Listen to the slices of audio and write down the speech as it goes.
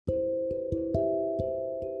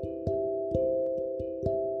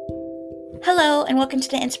Hello, and welcome to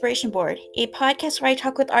the Inspiration Board, a podcast where I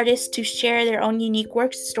talk with artists to share their own unique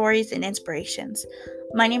works, stories, and inspirations.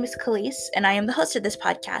 My name is Khalees, and I am the host of this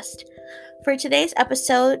podcast. For today's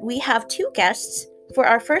episode, we have two guests. For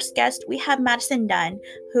our first guest, we have Madison Dunn,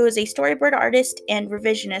 who is a storyboard artist and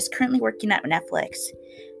revisionist currently working at Netflix.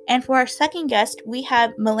 And for our second guest, we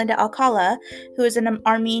have Melinda Alcala, who is an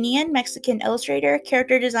Armenian-Mexican illustrator,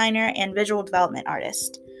 character designer, and visual development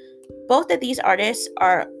artist. Both of these artists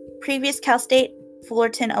are previous Cal State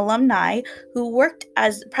Fullerton alumni who worked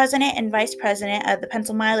as president and vice president of the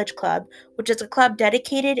Pencil Mileage Club, which is a club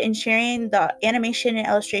dedicated in sharing the animation and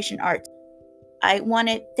illustration arts. I want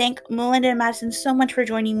to thank Melinda and Madison so much for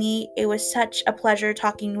joining me. It was such a pleasure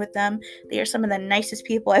talking with them. They are some of the nicest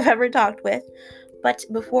people I've ever talked with. But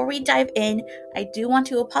before we dive in, I do want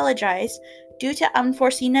to apologize. Due to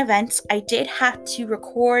unforeseen events, I did have to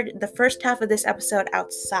record the first half of this episode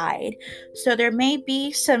outside. So there may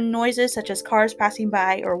be some noises such as cars passing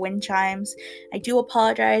by or wind chimes. I do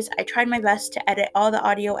apologize. I tried my best to edit all the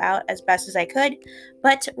audio out as best as I could.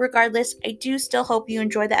 But regardless, I do still hope you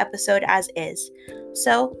enjoy the episode as is.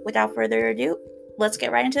 So without further ado, let's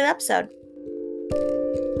get right into the episode.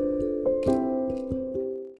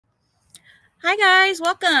 Hi guys,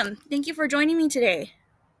 welcome. Thank you for joining me today.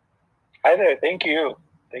 Hi there, thank you.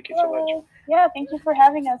 Thank you so much. Yeah, thank you for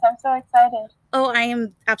having us. I'm so excited. Oh, I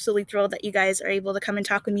am absolutely thrilled that you guys are able to come and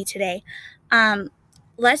talk with me today.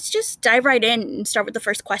 Let's just dive right in and start with the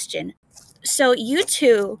first question. So you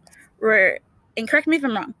two were, and correct me if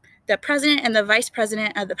I'm wrong, the president and the vice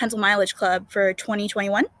president of the Pencil Mileage Club for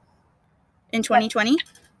 2021? In 2020?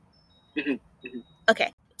 Mm-hmm.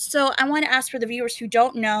 Okay, so I want to ask for the viewers who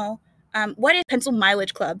don't know, what is Pencil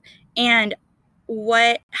Mileage Club, and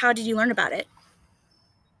how did you learn about it?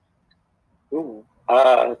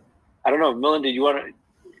 I don't know, Melinda, do you want to,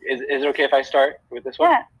 is it okay if I start with this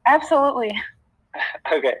one? Yeah, absolutely.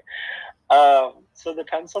 Okay. So the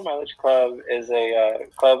Pencil Mileage Club is a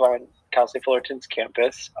club on Cal State Fullerton's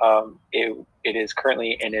campus. It is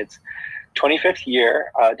currently in its 25th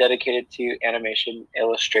year, dedicated to animation,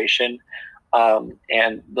 illustration,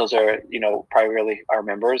 and those are, primarily our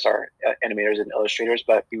members, our animators and illustrators,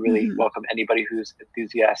 but we really welcome anybody who's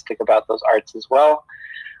enthusiastic about those arts as well.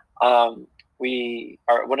 One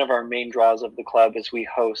of our main draws of the club is we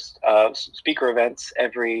host speaker events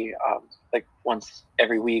once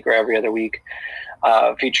every week or every other week,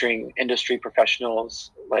 featuring industry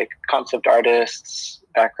professionals like concept artists,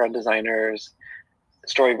 background designers,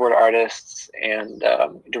 storyboard artists, and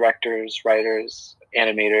directors, writers,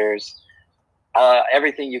 animators,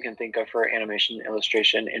 everything you can think of for animation and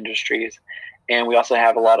illustration industries. And we also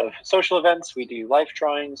have a lot of social events. We do life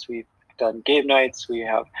drawings. We've done game nights. We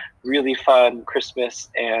have really fun Christmas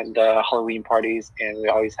and Halloween parties. And we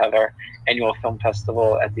always have our annual film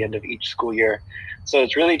festival at the end of each school year. So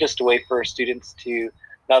it's really just a way for students to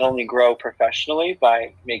not only grow professionally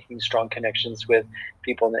by making strong connections with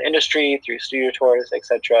people in the industry through studio tours,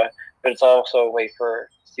 etc., but it's also a way for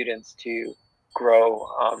students to grow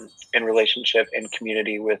in relationship and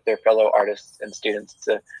community with their fellow artists and students. It's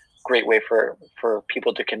a great way for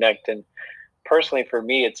people to connect. And personally, for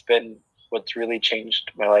me, it's been what's really changed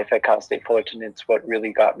my life at Cal State Fullerton. It's what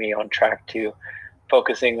really got me on track to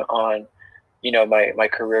focusing on, my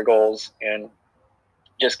career goals, and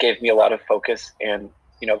just gave me a lot of focus and,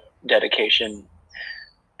 dedication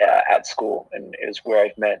at school. And it was where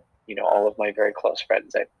I've met, all of my very close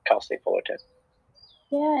friends at Cal State Fullerton.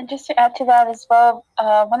 Yeah, and just to add to that as well,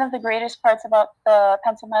 one of the greatest parts about the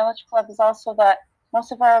Pencil Mileage Club is also that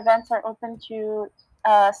most of our events are open to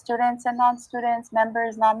students and non-students,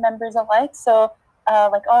 members, non-members alike. So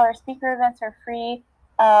like all our speaker events are free.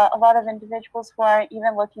 A lot of individuals who aren't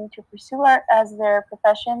even looking to pursue art as their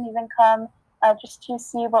profession even come just to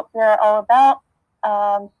see what we're all about.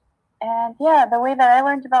 And yeah, the way that I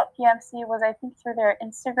learned about PMC was, I think, through their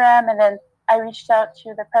Instagram, and then I reached out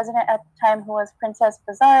to the president at the time, who was Princess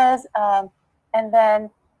Bazares, and then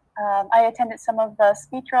I attended some of the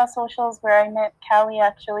speed draw socials where I met Callie,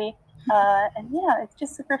 actually. And yeah, it's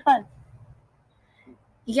just super fun.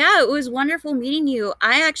 Yeah, it was wonderful meeting you.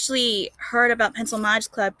 I actually heard about Pencil Mileage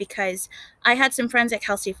Club because I had some friends at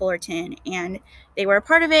Cal State Fullerton, and they were a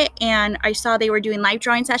part of it, and I saw they were doing live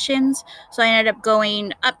drawing sessions, so I ended up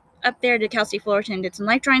going up there to Cal State Fullerton, did some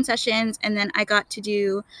live drawing sessions, and then I got to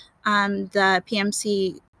do the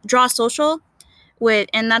PMC Draw Social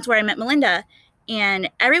and that's where I met Melinda. And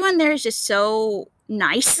everyone there is just so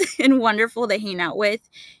nice and wonderful to hang out with.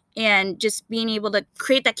 And just being able to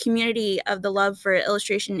create that community of the love for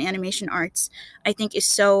illustration and animation arts, I think is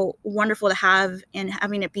so wonderful to have, and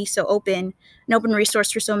having it be so open, an open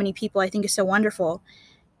resource for so many people, I think is so wonderful.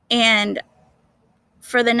 And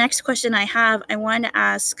for the next question I have, I wanted to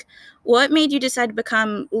ask, what made you decide to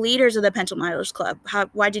become leaders of the Pencil Milers Club?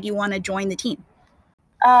 Why did you want to join the team?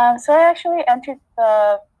 So I actually entered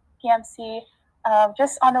the PMC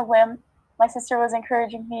just on a whim. My sister was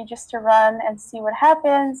encouraging me just to run and see what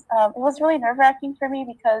happens. It was really nerve-wracking for me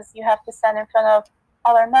because you have to stand in front of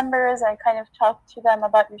all our members and kind of talk to them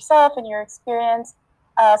about yourself and your experience.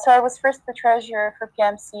 So I was first the treasurer for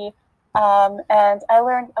PMC, and I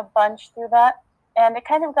learned a bunch through that. And it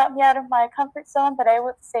kind of got me out of my comfort zone, but I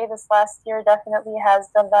would say this last year definitely has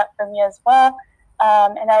done that for me as well.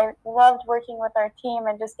 And I loved working with our team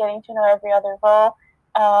and just getting to know every other role.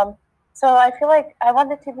 So I feel like I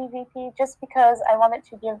wanted to be VP just because I wanted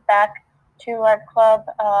to give back to our club.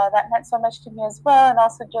 That meant so much to me as well, and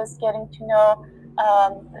also just getting to know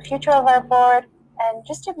the future of our board and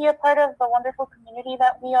just to be a part of the wonderful community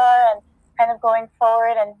that we are and kind of going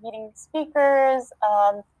forward and meeting speakers.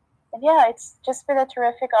 And yeah, it's just been a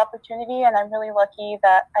terrific opportunity, and I'm really lucky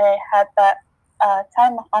that I had that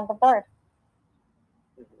time on the board.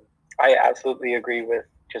 I absolutely agree with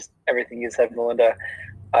just everything you said, Melinda.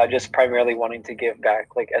 Just primarily wanting to give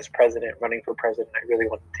back, like as president, running for president, I really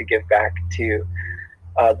wanted to give back to,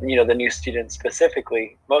 the new students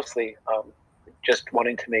specifically, mostly just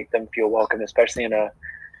wanting to make them feel welcome, especially in a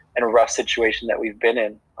rough situation that we've been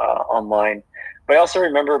in online. But I also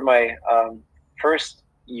remember my first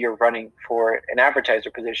year running for an advertiser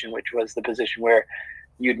position, which was the position where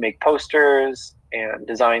you'd make posters and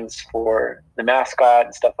designs for the mascot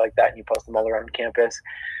and stuff like that, and you post them all around campus.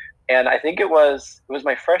 And I think it was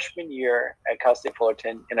my freshman year at Cal State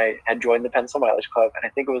Fullerton, and I had joined the Pencil Mileage Club, and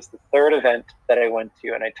I think it was the third event that I went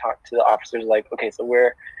to, and I talked to the officers like, okay, so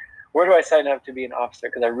where do I sign up to be an officer?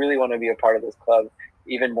 Because I really want to be a part of this club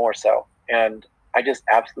even more so. And I just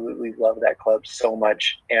absolutely love that club so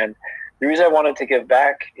much. And the reason I wanted to give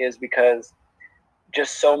back is because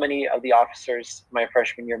just so many of the officers my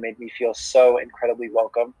freshman year made me feel so incredibly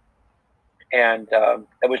welcome. And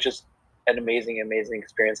it was just an amazing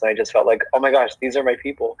experience. And I just felt like, oh my gosh, these are my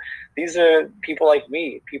people. These are people like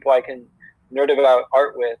me, people I can nerd about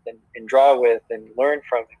art with and draw with and learn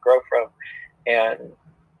from and grow from. And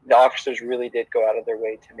the officers really did go out of their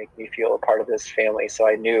way to make me feel a part of this family. So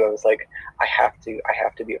I knew, I was like, I have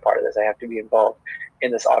to be a part of this. I have to be involved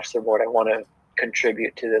in this officer board. I want to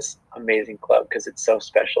contribute to this amazing club because it's so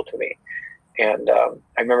special to me. And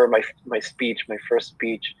I remember my first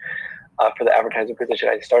speech for the advertising position,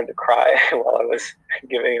 I started to cry while I was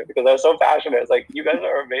giving it because I was so passionate. I was like, you guys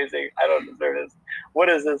are amazing. I don't deserve this. What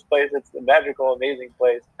is this place? It's a magical, amazing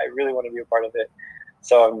place. I really want to be a part of it.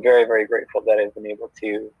 So I'm very, very grateful that I've been able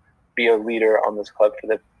to be a leader on this club for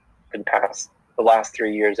the last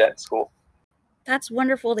 3 years at school. That's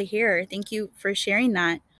wonderful to hear. Thank you for sharing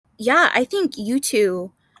that. Yeah, I think you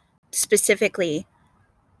two specifically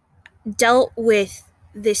dealt with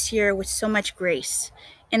this year with so much grace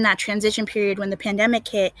in that transition period when the pandemic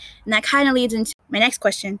hit. And that kind of leads into my next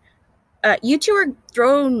question. You two were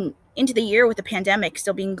thrown into the year with the pandemic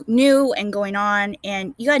still being new and going on,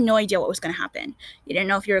 and you had no idea what was going to happen. You didn't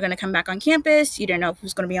know if you were going to come back on campus. You didn't know if it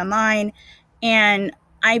was going to be online. And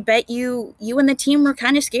I bet you and the team were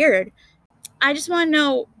kind of scared. I just want to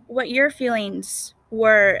know what your feelings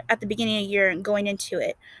were at the beginning of the year and going into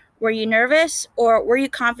it. Were you nervous, or were you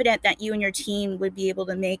confident that you and your team would be able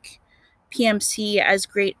to make PMC as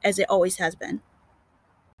great as it always has been?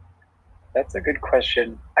 That's a good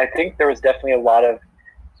question. I think there was definitely a lot of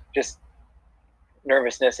just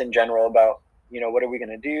nervousness in general about, what are we going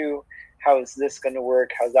to do? How is this going to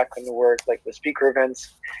work? How's that going to work? Like the speaker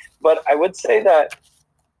events. But I would say that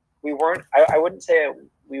we weren't, I wouldn't say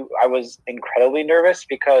I was incredibly nervous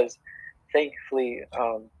because thankfully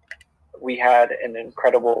we had an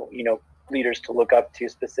incredible, leaders to look up to,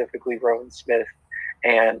 specifically Rowan Smith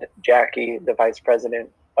and Jackie, the vice president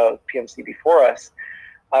of PMC before us.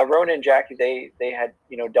 Rowan and Jackie, they had,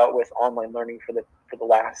 dealt with online learning for the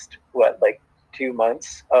last, 2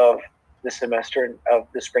 months of the semester, of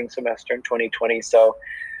the spring semester in 2020. So,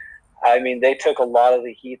 I mean, they took a lot of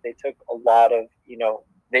the heat. They took a lot of,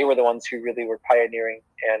 they were the ones who really were pioneering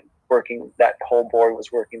and working, that whole board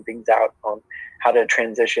was working things out on how to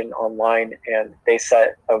transition online. And they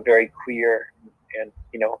set a very clear and,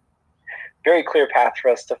 very clear path for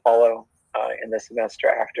us to follow in the semester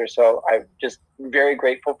after. So I'm just very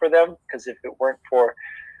grateful for them, because if it weren't for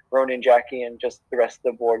Ronan and Jackie and just the rest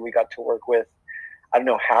of the board we got to work with, I don't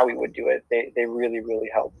know how we would do it. They really, really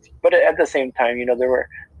helped. But at the same time, there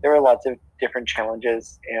were lots of different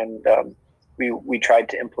challenges, and we tried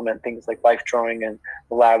to implement things like life drawing and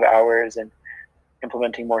the lab hours and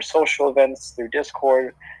implementing more social events through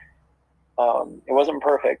Discord. It wasn't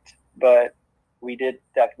perfect, but we did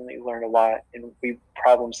definitely learn a lot, and we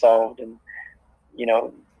problem solved. And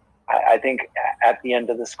I think at the end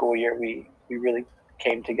of the school year, we really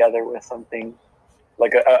came together with something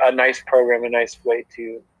like a nice program, a nice way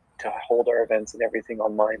to hold our events and everything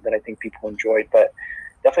online that I think people enjoyed. But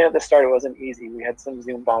definitely at the start, it wasn't easy. We had some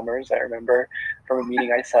Zoom bombers, I remember, from a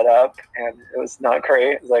meeting I set up, and it was not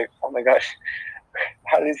great. It was like, oh my gosh,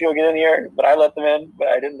 how did these people get in here? But I let them in, but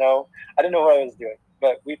I didn't know what I was doing.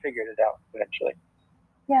 But we figured it out eventually.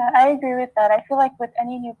 Yeah, I agree with that. I feel like with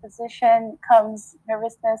any new position comes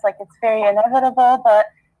nervousness, like it's very inevitable. But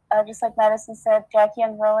just like Madison said, Jackie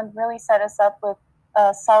and Rowan really set us up with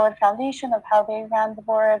a solid foundation of how they ran the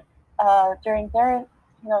board during their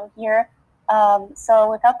year. So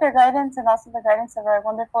without their guidance and also the guidance of our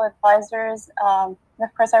wonderful advisors, and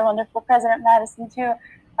of course our wonderful president Madison too,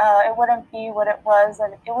 it wouldn't be what it was.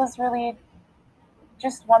 And it was really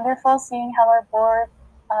just wonderful seeing how our board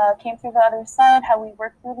came through the other side, how we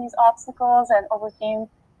worked through these obstacles and overcame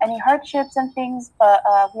any hardships and things. But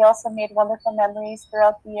we also made wonderful memories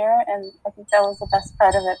throughout the year, and I think that was the best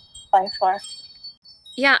part of it by far.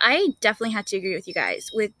 Yeah, I definitely had to agree with you guys.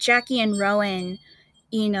 With Jackie and Rowan,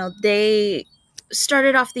 they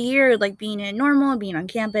started off the year like being in normal, being on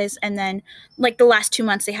campus, and then like the last 2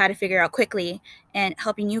 months they had to figure out quickly and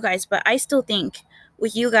helping you guys. But I still think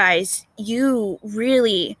with you guys, you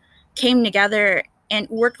really came together and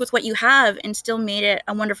worked with what you have and still made it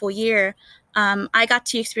a wonderful year. I got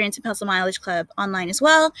to experience the Pencil Mileage Club online as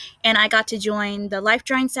well, and I got to join the life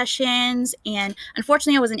drawing sessions. And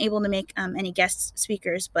unfortunately, I wasn't able to make any guest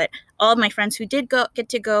speakers, but all of my friends who did get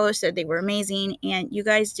to go said they were amazing, and you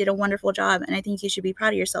guys did a wonderful job. And I think you should be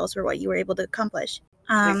proud of yourselves for what you were able to accomplish.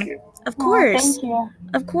 Thank you. Of course. Thank you.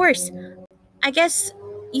 Of course. I guess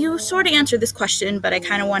you sort of answered this question, but I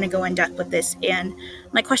kind of want to go in depth with this. And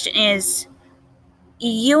my question is,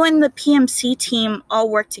 you and the PMC team all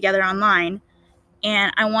work together online,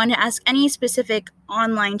 and I want to ask any specific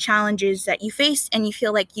online challenges that you faced and you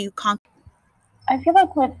feel like you conquered. I feel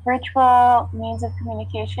like with virtual means of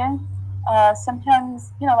communication,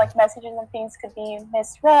 sometimes, like messages and things could be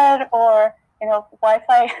misread, or,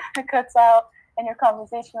 Wi-Fi cuts out and your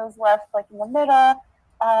conversation is left like in the middle.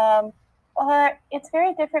 Or it's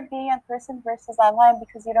very different being in person versus online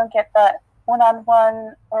because you don't get that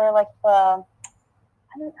one-on-one or like the,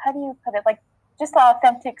 how do you put it? Like just the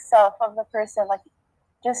authentic self of the person, like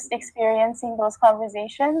just experiencing those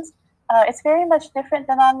conversations. It's very much different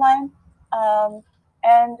than online.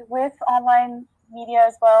 And with online media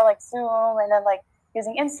as well, like Zoom, and then like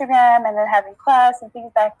using Instagram, and then having class and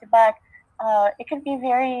things back to back, it can be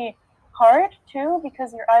very hard too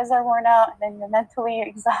because your eyes are worn out and then you're mentally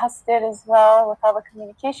exhausted as well with all the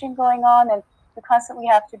communication going on, and you constantly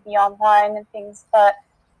have to be online and things. But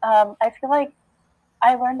I feel like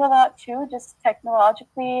I learned a lot too, just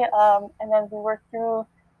technologically, and then we worked through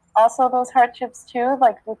also those hardships too,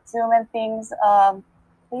 like with Zoom and things. But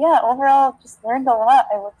yeah, overall, just learned a lot,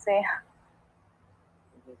 I would say.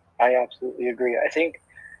 I absolutely agree. I think,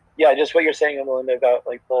 yeah, just what you're saying, Melinda, about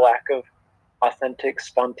like the lack of authentic,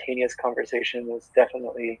 spontaneous conversation was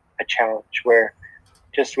definitely a challenge. Where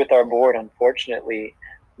just with our board, unfortunately,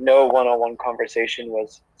 no one-on-one conversation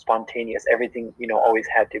was spontaneous. Everything, always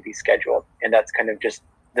had to be scheduled, and that's kind of just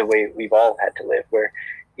the way we've all had to live. Where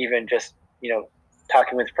even just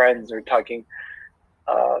talking with friends or talking,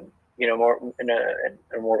 more in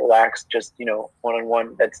a more relaxed, just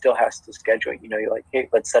one-on-one, that still has to schedule. You're like, hey,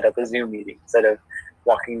 let's set up a Zoom meeting instead of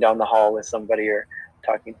walking down the hall with somebody or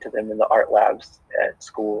talking to them in the art labs at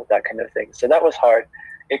school, that kind of thing. So that was hard.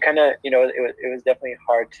 It kind of, it was definitely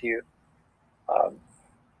hard to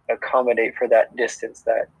accommodate for that distance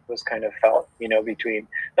that was kind of felt, between,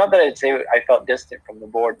 not that I'd say I felt distant from the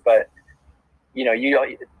board, but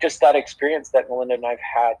you just that experience that Melinda and I've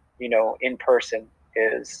had, in person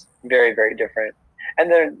is very, very different. And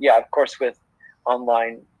then, yeah, of course, with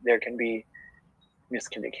online, there can be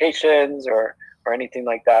miscommunications or anything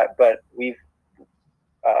like that. But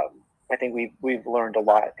I think we've learned a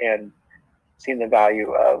lot and seen the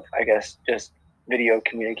value of, I guess, just video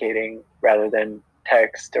communicating rather than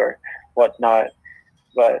text or whatnot.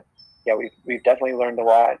 But yeah, we've definitely learned a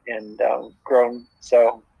lot and grown.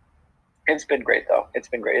 So it's been great, though. It's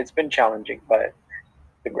been great. It's been challenging, but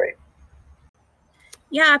it's been great.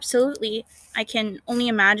 Yeah, absolutely. I can only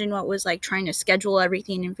imagine what it was like trying to schedule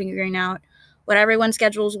everything and figuring out what everyone's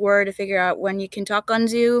schedules were to figure out when you can talk on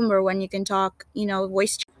Zoom or when you can talk,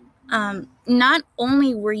 voice. Not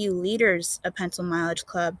only were you leaders of Pencil Mileage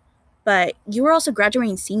Club, but you were also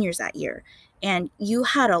graduating seniors that year, and you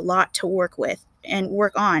had a lot to work with and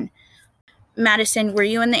work on. Madison, were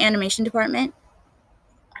you in the animation department?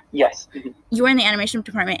 Yes. You were in the animation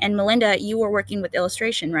department, and Melinda, you were working with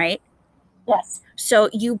illustration, right? Yes. So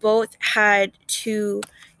you both had to,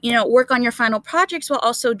 work on your final projects while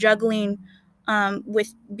also juggling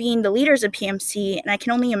with being the leaders of PMC. And I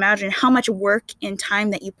can only imagine how much work and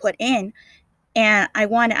time that you put in. And I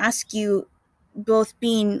want to ask you, both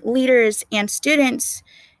being leaders and students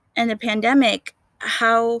in the pandemic,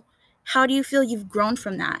 how do you feel you've grown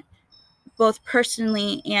from that, both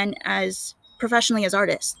personally and as professionally as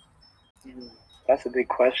artists? That's a big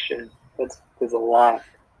question. There's a lot,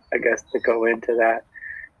 I guess, to go into that.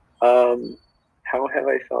 How have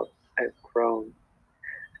I felt I've grown?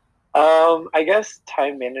 I guess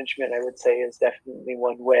time management, I would say, is definitely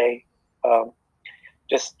one way.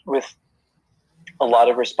 Just with a lot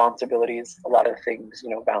of responsibilities, a lot of things,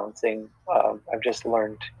 balancing. I've just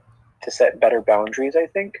learned to set better boundaries. I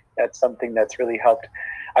think that's something that's really helped.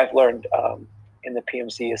 I've learned in the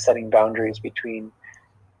PMC is setting boundaries between,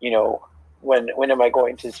 when am I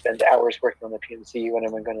going to spend hours working on the PMC? When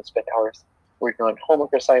am I going to spend hours working on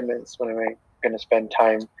homework assignments? When am I going to spend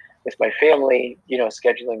time with my family?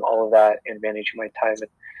 Scheduling all of that and managing my time. And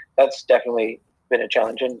that's definitely been a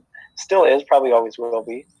challenge, and still is, probably always will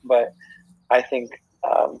be. But I think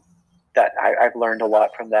that I've learned a lot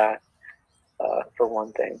from that, for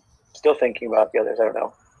one thing. Still thinking about the others. I don't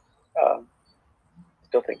know.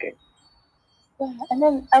 Still thinking. Yeah, and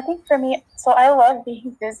then I think for me, so I love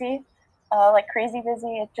being busy, like crazy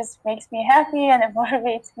busy. It just makes me happy and it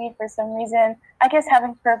motivates me for some reason. I guess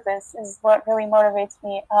having purpose is what really motivates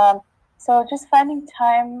me. So just finding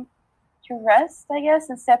time to rest, I guess,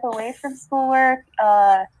 and step away from schoolwork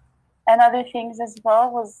and other things as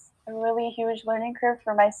well was a really huge learning curve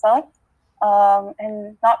for myself.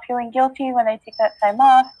 And not feeling guilty when I take that time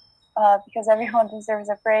off, because everyone deserves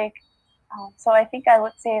a break. So I think I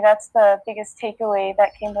would say that's the biggest takeaway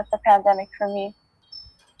that came with the pandemic for me.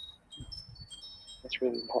 That's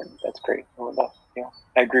really important. That's great. Yeah,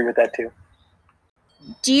 I agree with that too.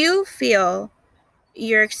 Do you feel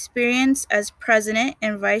your experience as president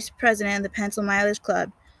and vice president of the Pencil Mileage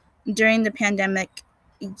Club during the pandemic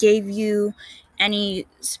gave you any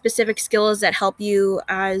specific skills that help you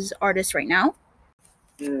as artists right now?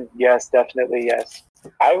 Yes, definitely. Yes.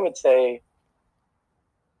 I would say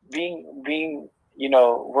being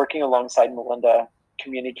working alongside Melinda,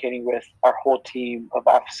 communicating with our whole team of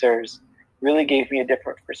officers really gave me a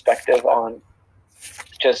different perspective on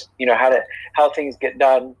just how things get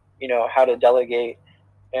done, how to delegate,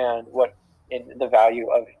 and what in the value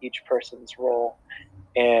of each person's role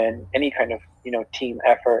and any kind of team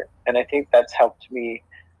effort. And I think that's helped me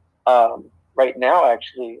right now,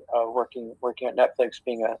 actually, working at Netflix,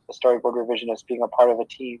 being a storyboard revisionist, being a part of a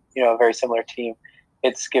team, a very similar team.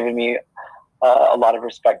 It's given me a lot of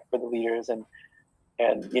respect for the leaders and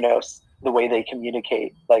the way they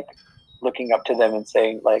communicate, like looking up to them and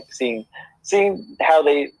saying, like, seeing how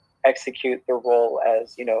they execute their role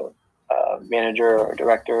as manager or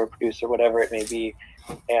director or producer, whatever it may be.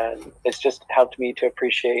 And it's just helped me to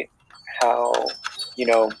appreciate how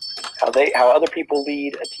how other people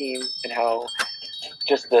lead a team, and how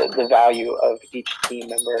just the value of each team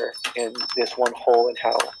member in this one whole, and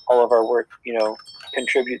how all of our work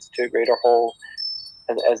contributes to a greater whole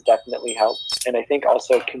has definitely helped. And I think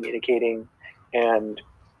also communicating and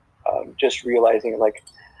just realizing, like,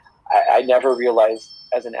 I never realized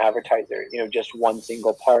as an advertiser, just one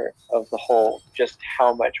single part of the whole, just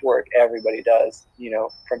how much work everybody does,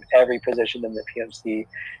 from every position in the PMC,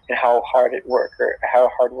 and how hard it work, or how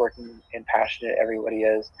hardworking and passionate everybody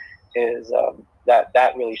is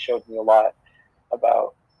that really showed me a lot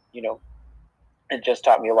about, it just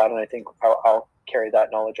taught me a lot. And I think I'll carry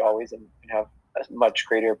that knowledge always, and have a much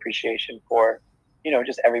greater appreciation for,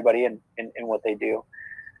 just everybody and what they do.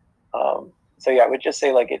 So yeah, I would just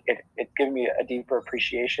say, like, it gave me a deeper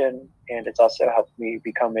appreciation, and it's also helped me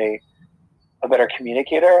become a better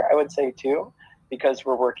communicator, I would say too, because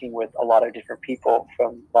we're working with a lot of different people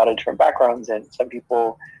from a lot of different backgrounds, and some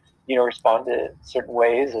people, respond to certain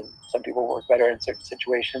ways, and some people work better in certain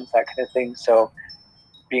situations, that kind of thing. So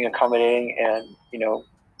being accommodating and,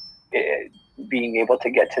 being able to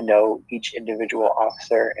get to know each individual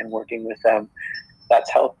officer and working with them, that's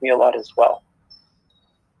helped me a lot as well.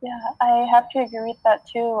 Yeah, I have to agree with that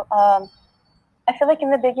too. I feel like in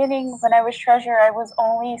the beginning, when I was treasurer, I was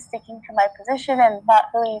only sticking to my position and not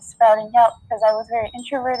really sprouting out, because I was very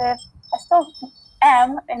introverted. I still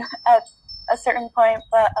am at a certain point,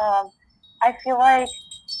 but I feel like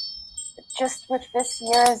just with this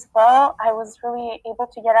year as well, I was really able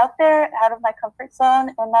to get out there, out of my comfort zone,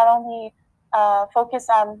 and not only focus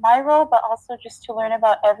on my role, but also just to learn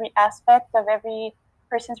about every aspect of every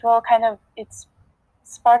person's role. Kind of, it's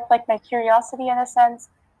sparked like my curiosity in a sense,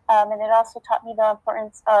 and it also taught me the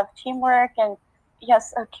importance of teamwork and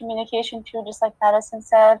yes, communication too, just like Madison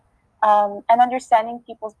said, and understanding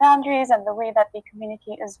people's boundaries and the way that they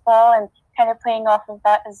communicate as well, and kind of playing off of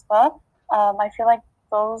that as well. I feel like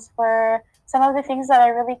those were some of the things that I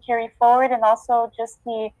really carry forward, and also just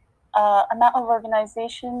the amount of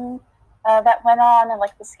organization that went on, and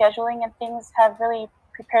like the scheduling and things have really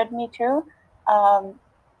prepared me too.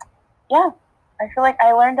 Yeah, I feel like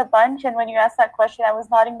I learned a bunch, and when you asked that question, I was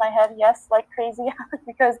nodding my head yes like crazy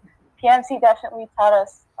because PMC definitely taught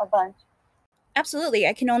us a bunch. Absolutely.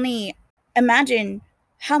 I can only imagine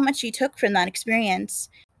how much you took from that experience.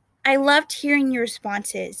 I loved hearing your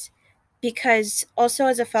responses because also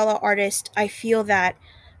as a fellow artist, I feel that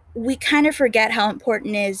we kind of forget how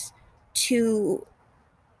important it is to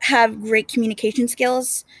have great communication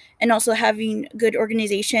skills and also having good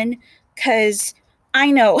organization, because I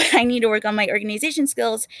know I need to work on my organization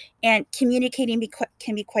skills, and communicating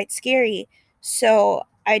can be quite scary. So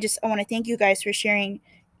I want to thank you guys for sharing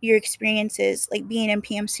your experiences like being in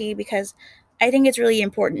PMC, because I think it's really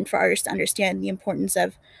important for artists to understand the importance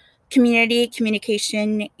of community,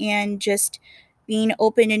 communication, and just being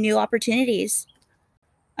open to new opportunities.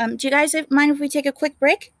 Do you guys mind if we take a quick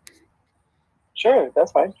break? Sure,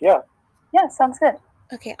 that's fine. Yeah. Yeah, sounds good.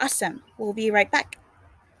 Okay, awesome. We'll be right back.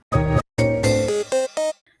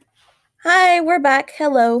 Hi, we're back.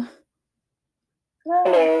 Hello.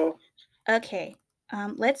 Hello. Okay,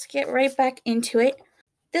 let's get right back into it.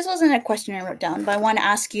 This wasn't a question I wrote down, but I want to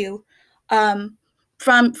ask you,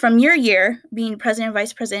 from your year being president and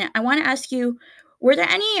vice president, I want to ask you, were there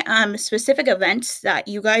any specific events that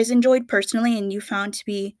you guys enjoyed personally and you found to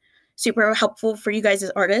be super helpful for you guys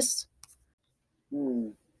as artists?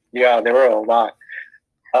 Yeah, there were a lot.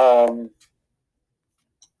 I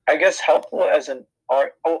guess helpful as an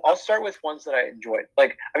art. Oh, I'll start with ones that I enjoyed.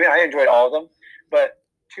 I enjoyed all of them, but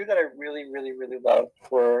two that I really, really, really loved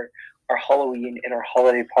were our Halloween and our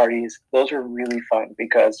holiday parties. Those were really fun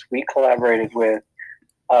because we collaborated with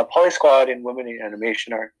Poly Squad and Women in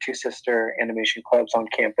Animation, our two sister animation clubs on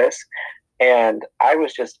campus. And I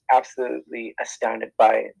was just absolutely astounded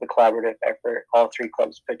by the collaborative effort all three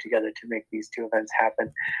clubs put together to make these two events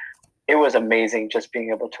happen. It was amazing just being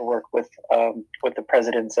able to work with the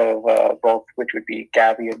presidents of both, which would be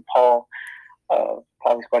Gabby and Paul,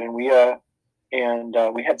 Poly Squad and WIA, and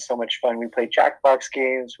we had so much fun. We played Jackbox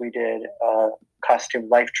games. We did costume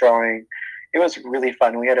life drawing. It was really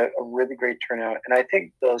fun. We had a really great turnout, and I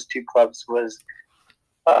think those two clubs was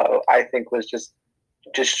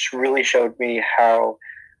just really showed me how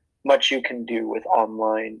much you can do with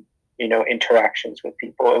online, interactions with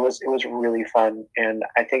people. It was really fun, and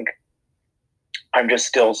I think I'm just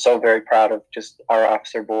still so very proud of just our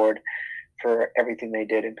officer board for everything they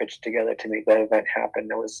did and pitched together to make that event happen.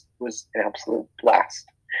 It was an absolute blast.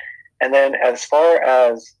 And then as far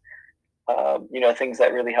as things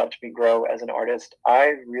that really helped me grow as an artist,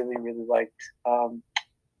 I really, really liked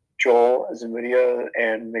Joel Zamudio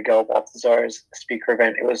and Miguel Baltazar's speaker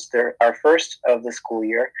event. It was our first of the school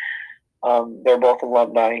year. They're both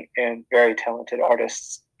alumni and very talented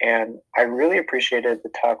artists. And I really appreciated the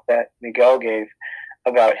talk that Miguel gave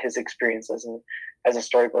about his experience as a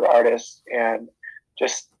storyboard artist, and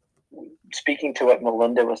just speaking to what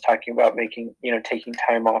Melinda was talking about, taking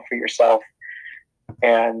time off for yourself,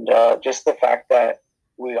 and just the fact that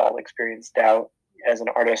we all experience doubt as an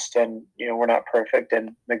artist, and we're not perfect.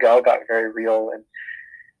 And Miguel got very real and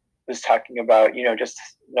was talking about just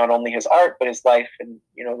not only his art but his life, and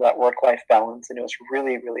that work-life balance. And it was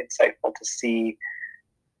really, really insightful to see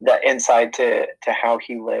that insight to how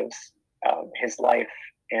he lives his life,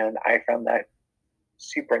 and I found that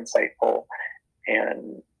super insightful,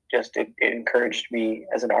 and just it encouraged me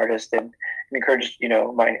as an artist, and encouraged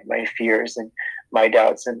my fears and my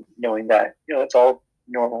doubts, and knowing that it's all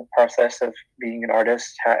normal process of being an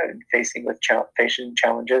artist, facing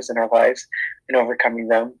challenges in our lives and overcoming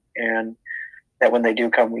them, and that when they do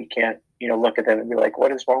come, we can't look at them and be like,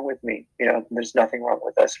 what is wrong with me? There's nothing wrong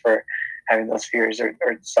with us for having those fears or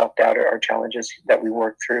self-doubt or challenges that we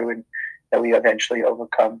work through and that we eventually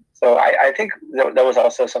overcome. So I think that was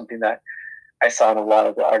also something that I saw in a lot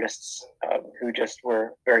of the artists who just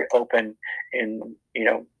were very open in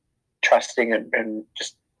trusting and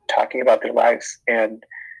just talking about their lives, and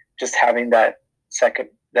just having that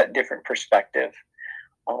different perspective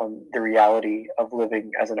on the reality of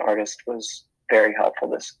living as an artist was very helpful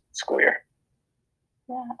this school year.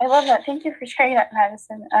 Yeah, I love that. Thank you for sharing that,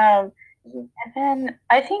 Madison. And then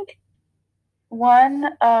I think one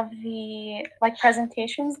of the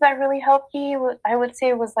presentations that really helped me, I would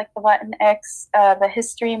say, was the Latinx, the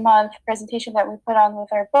History Month presentation that we put on with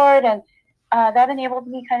our board, and that enabled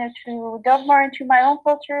me kind of to delve more into my own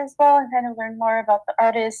culture as well, and kind of learn more about the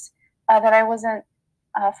artists that I wasn't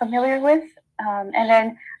familiar with. And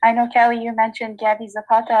then I know, Callie, you mentioned Gabby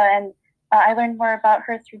Zapata, and I learned more about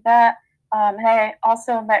her through that. And I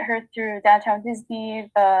also met her through Downtown Disney,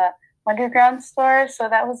 the Wonderground store. So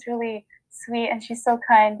that was really sweet, and she's so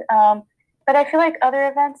kind. But I feel like other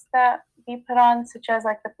events that we put on, such as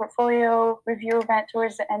the portfolio review event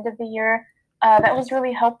towards the end of the year, that was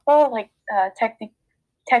really helpful,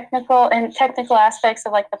 technical aspects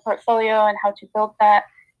of the portfolio and how to build that.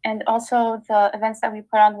 And also the events that we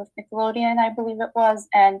put on with Nickelodeon, I believe it was,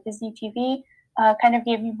 and Disney TV kind of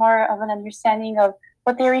gave me more of an understanding of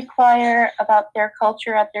what they require about their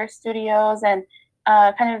culture at their studios, and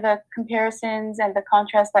kind of the comparisons and the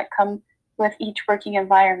contrast that come with each working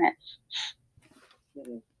environment.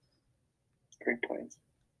 Mm-hmm. Great points.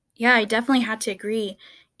 Yeah, I definitely had to agree.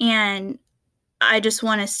 And I just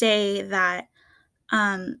want to say that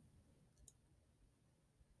I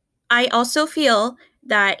also feel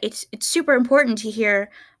that it's super important to hear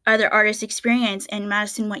other artists' experience. And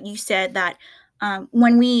Madison, what you said, that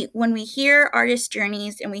when we hear artists'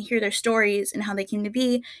 journeys and we hear their stories and how they came to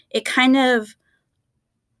be, it kind of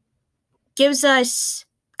gives us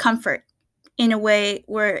comfort in a way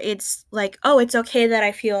where it's like, oh, it's okay that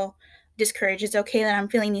I feel discouraged. It's okay that I'm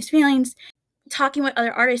feeling these feelings. Talking with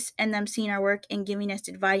other artists and them seeing our work and giving us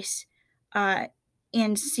advice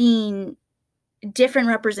and seeing different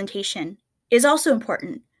representation is also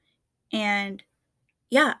important. And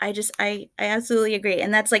yeah, I absolutely agree.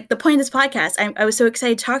 And that's the point of this podcast. I was so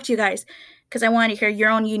excited to talk to you guys because I wanted to hear your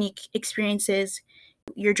own unique experiences,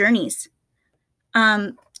 your journeys.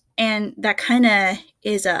 And that kind of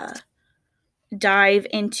is a dive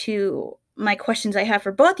into my questions I have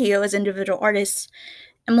for both of you as individual artists.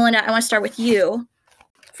 And Melinda, I want to start with you.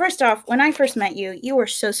 First off, when I first met you, you were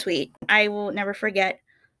so sweet. I will never forget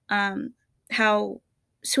how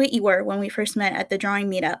sweet you were when we first met at the drawing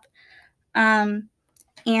meetup.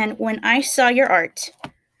 And when I saw your art,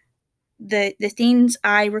 the things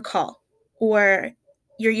I recall were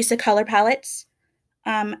your use of color palettes,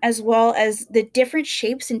 as well as the different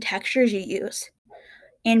shapes and textures you use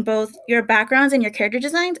in both your backgrounds and your character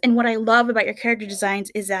designs. And what I love about your character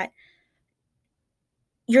designs is that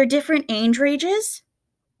your different age ranges,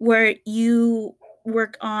 where you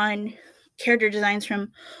work on character designs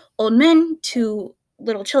from old men to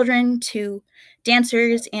little children to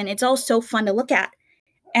dancers, and it's all so fun to look at.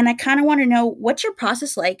 And I kind of want to know, what's your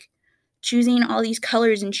process like choosing all these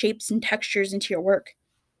colors and shapes and textures into your work?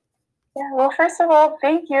 Yeah, well, first of all,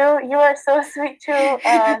 thank you. You are so sweet too.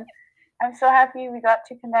 I'm so happy we got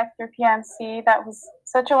to connect through PMC. That was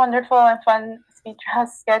such a wonderful and fun speech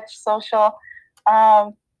sketch social.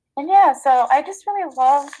 And yeah, so I just really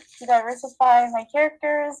love to diversify my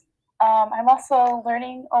characters. I'm also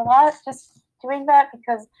learning a lot just doing that,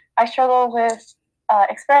 because I struggle with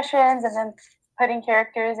expressions and then putting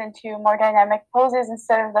characters into more dynamic poses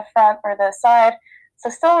instead of the front or the side.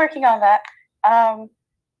 So still working on that.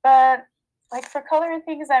 But for color and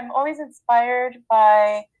things, I'm always inspired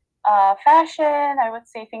by fashion. I would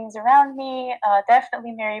say things around me.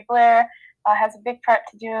 Definitely Mary Blair has a big part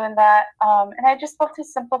to do in that. And I just love to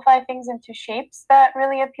simplify things into shapes that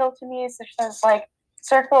really appeal to me, such as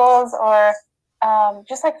circles or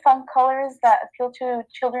just fun colors that appeal to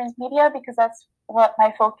children's media, because that's what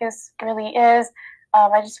my focus really is.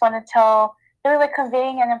 I just want to really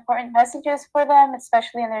conveying an important messages for them,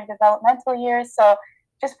 especially in their developmental years. So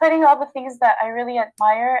just putting all the things that I really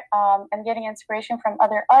admire and getting inspiration from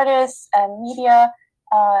other artists and media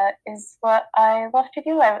is what I love to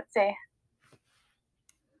do, I would say.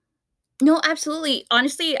 No, absolutely.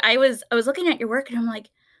 Honestly, I was looking at your work and I'm like,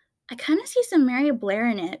 I kind of see some Mary Blair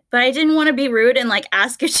in it, but I didn't want to be rude and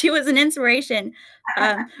ask if she was an inspiration.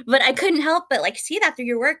 But I couldn't help but see that through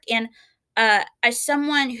your work. And as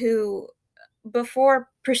someone who, before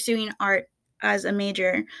pursuing art as a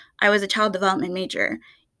major, I was a child development major,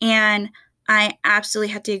 and I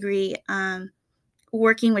absolutely have to agree.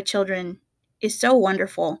 Working with children is so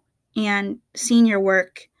wonderful, and seeing your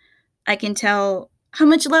work, I can tell how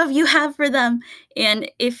much love you have for them. And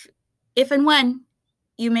if and when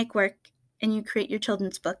you make work and you create your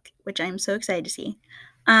children's book, which I'm so excited to see,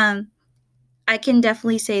 I can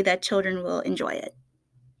definitely say that children will enjoy it.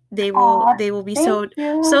 They will be so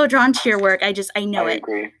drawn to your work. I know it. I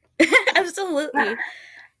agree. Absolutely.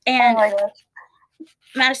 And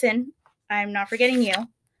Madison, I'm not forgetting you.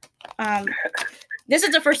 This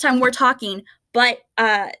is the first time we're talking, but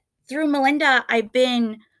through Melinda, I've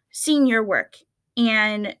been seeing your work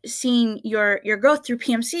and seeing your growth through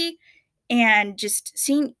PMC and just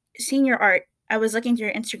seeing your art. I was looking through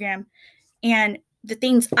your Instagram, and the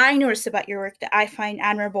things I noticed about your work that I find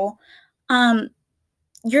admirable,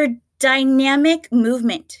 your dynamic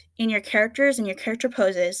movement in your characters and your character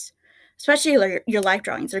poses, especially your life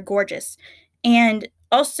drawings, are gorgeous. And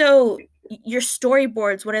also your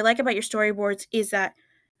storyboards. What I like about your storyboards is that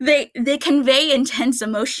they convey intense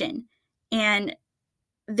emotion, and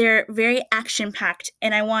they're very action packed.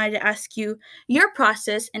 And I wanted to ask you your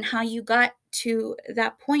process and how you got to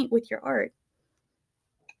that point with your art.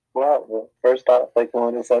 Well, first off, like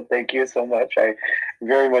Melinda said, thank you so much. I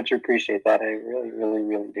very much appreciate that. I really, really,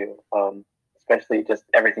 really do. Especially just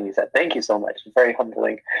everything you said. Thank you so much. It's very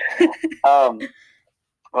humbling.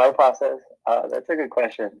 My process, that's a good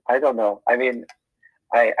question. I don't know. I mean,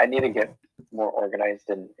 I need to get more organized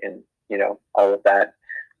in all of that.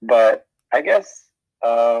 But I guess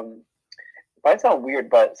it might sound weird,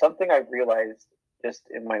 but something I've realized just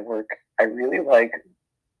in my work, I really like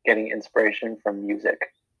getting inspiration from music.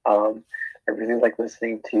 I really like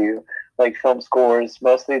listening to like film scores.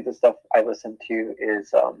 Mostly the stuff I listen to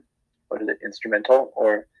is instrumental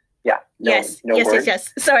or yes.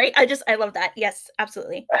 Sorry, I love that. Yes,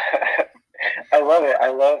 absolutely. I love it. I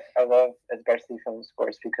love especially film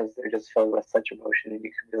scores because they're just filled with such emotion, and you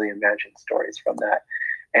can really imagine stories from that.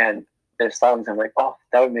 And there's songs I'm like, oh,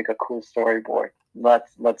 that would make a cool storyboard.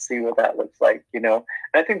 Let's see what that looks like, And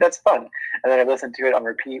I think that's fun. And then I listen to it on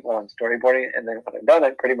repeat while I'm storyboarding, and then when I'm done,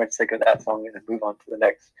 I'm pretty much sick of that song and I move on to the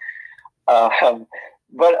next.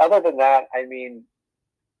 But other than that, I mean,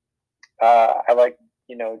 I like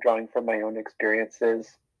drawing from my own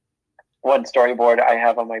experiences. One storyboard I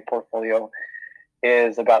have on my portfolio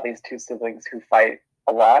is about these two siblings who fight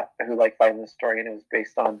a lot, who like fight in the story, and it was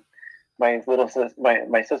based on my little sister.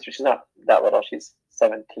 My sister, she's not that little, she's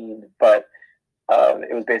 17, but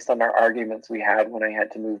it was based on our arguments we had when I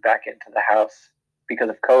had to move back into the house because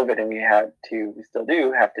of COVID, and we still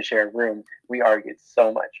do have to share a room. We argued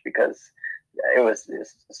so much because it was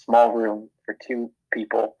this small room for two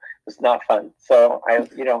people. It was not fun. So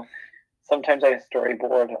sometimes I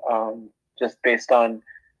storyboard just based on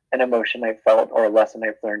an emotion I felt or a lesson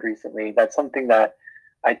I've learned recently. That's something that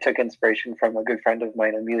I took inspiration from a good friend of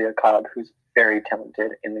mine, Melinda Alcala, who's very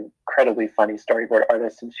talented and incredibly funny storyboard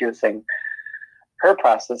artist. And she was saying her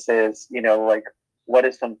process is, like, what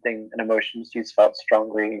is something, an emotion she's felt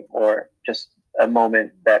strongly or just a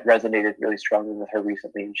moment that resonated really strongly with her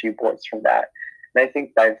recently, and she boards from that. And I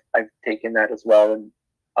think I've taken that as well, and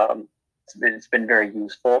it's been very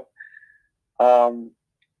useful.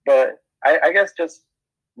 But I guess just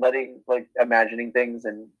imagining things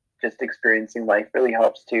and just experiencing life really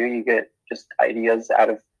helps too. You get just ideas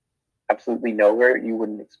out of absolutely nowhere you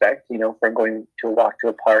wouldn't expect, from going to a walk to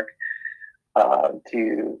a park,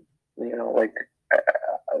 to,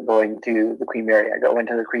 going to the Queen Mary. I went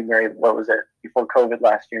to the Queen Mary, before COVID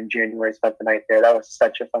last year in January, spent the night there. That was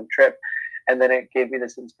such a fun trip. And then it gave me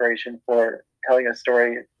this inspiration for telling a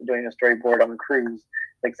story, doing a storyboard on a cruise,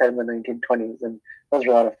 like set in the 1920s. And those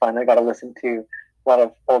were a lot of fun. I got to listen to a lot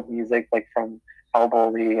of old music, like from Al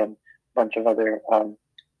Bowley and a bunch of other, old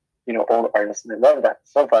artists. And I love that.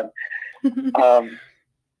 So fun.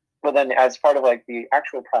 But then as part of the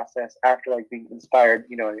actual process, after being inspired,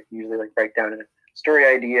 I usually write down a story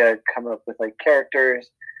idea, come up with characters,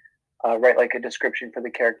 write a description for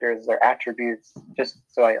the characters, their attributes, just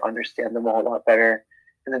so I understand them a whole lot better.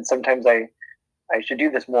 And then sometimes I should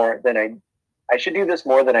do this more than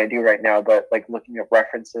I do right now, but looking up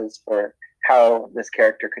references for how this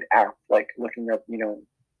character could act, looking up,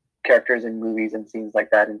 characters in movies and scenes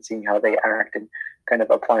like that and seeing how they act and kind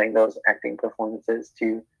of applying those acting performances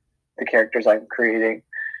to the characters I'm creating.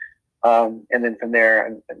 And then from there,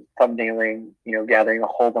 I'm thumbnailing, gathering a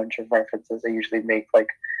whole bunch of references. I usually make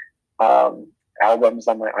albums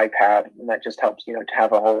on my iPad, and that just helps, to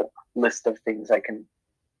have a whole list of things I can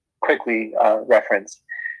quickly reference.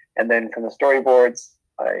 And then from the storyboards,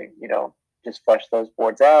 I, just flesh those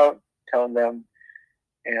boards out, tone them,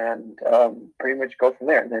 and pretty much go from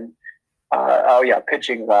there. And then,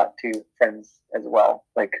 pitching a lot to friends as well,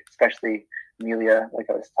 especially Amelia, like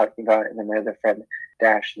I was talking about, and then my other friend,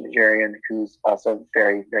 Dash Nigerian, who's also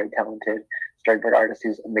very, very talented storyboard artist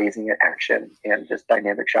who's amazing at action and just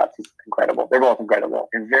dynamic shots. He's incredible. They're both incredible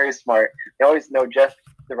and very smart. They always know just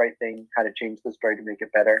the right thing, how to change the story to make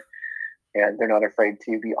it better. And they're not afraid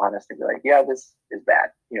to be honest and be like, yeah, this is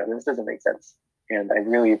bad. This doesn't make sense. And I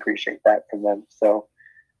really appreciate that from them. So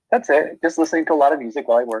that's it. Just listening to a lot of music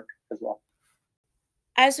while I work as well.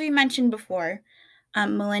 As we mentioned before,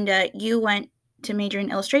 Melinda, you went to major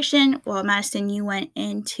in illustration, while Madison, you went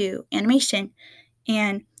into animation.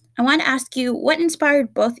 And I want to ask you, what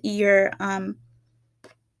inspired both your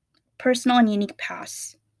personal and unique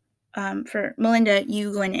paths? For Melinda,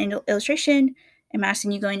 you going into illustration, and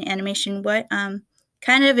Madison, you going into animation. What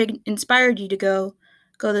kind of inspired you to go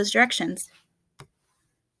those directions?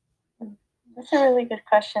 That's a really good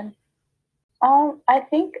question. I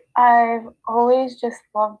think I've always just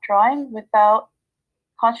loved drawing without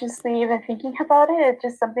consciously even thinking about it. It's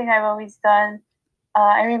just something I've always done.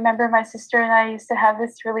 I remember my sister and I used to have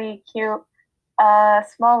this really cute,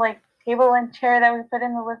 small like table and chair that we put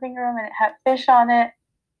in the living room, and it had fish on it.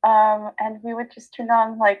 And we would just turn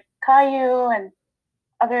on like Caillou and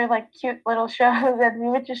other like cute little shows, and we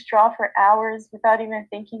would just draw for hours without even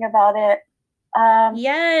thinking about it.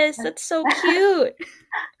 Yes, that's so cute.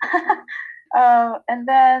 And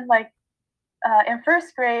then like in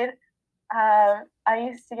first grade, I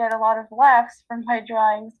used to get a lot of laughs from my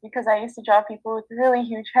drawings because I used to draw people with really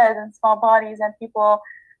huge heads and small bodies, and people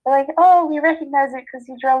were like, "Oh, we recognize it because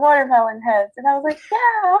you draw watermelon heads." And I was like,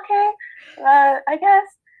 "Yeah, okay, I guess."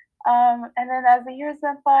 And then as the years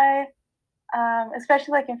went by,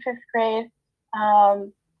 especially like in fifth grade,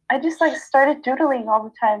 I just like started doodling all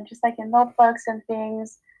the time, just like in notebooks and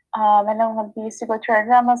things. And then when we used to go to our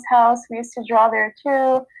grandma's house, we used to draw there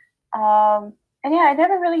too. And yeah, I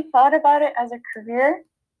never really thought about it as a career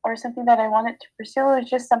or something that I wanted to pursue. It was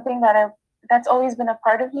just something that's always been a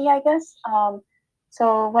part of me, I guess.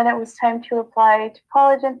 So when it was time to apply to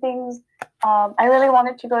college and things, I really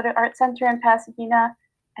wanted to go to Art Center in Pasadena,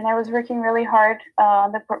 and I was working really hard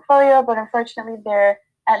on the portfolio, but unfortunately their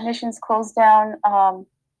admissions closed down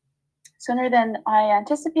sooner than I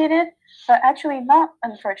anticipated, but actually not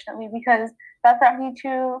unfortunately, because that brought me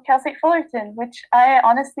to Cal State Fullerton, which I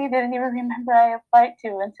honestly didn't even remember I applied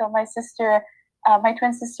to until my sister, my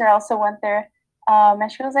twin sister also went there.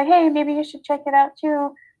 And she was like, "Hey, maybe you should check it out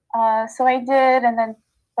too." So I did, and then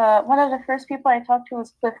one of the first people I talked to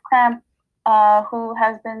was Cliff Cramp, who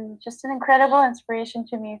has been just an incredible inspiration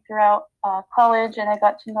to me throughout college, and I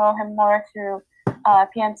got to know him more through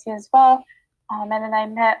PMC as well. And then I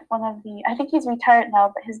met one of I think he's retired now,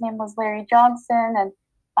 but his name was Larry Johnson, and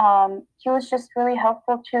he was just really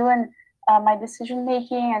helpful too in my decision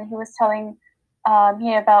making, and he was telling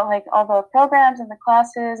me about like all the programs and the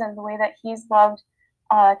classes and the way that he's loved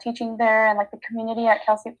teaching there, and like the community at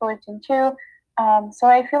Cal State Fullerton too. So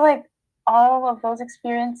I feel like all of those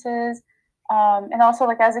experiences, and also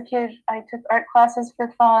like as a kid, I took art classes for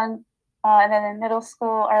fun, and then in middle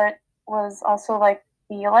school, art was also like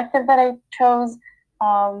the elective that I chose.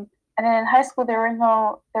 And then in high school, there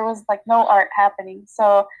was like no art happening.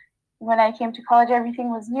 So when I came to college, everything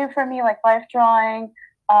was new for me, like life drawing,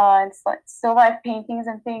 and like still life paintings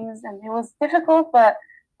and things. And it was difficult, but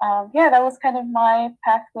yeah, that was kind of my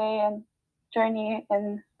pathway and journey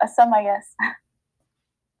in a sum, I guess.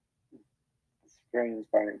 It's very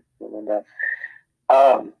inspiring, Melinda.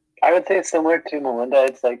 I would say it's similar to Melinda.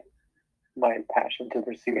 It's like my passion to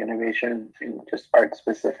pursue animation and just art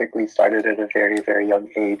specifically started at a very, very young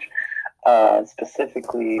age.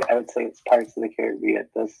 Specifically, I would say it's Pirates of the Caribbean.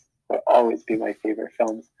 Those will always be my favorite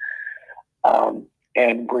films.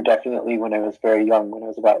 And were definitely when I was very young, when I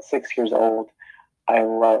was about 6 years old, I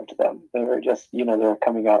loved them. They were just, they were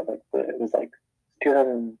coming out like it was like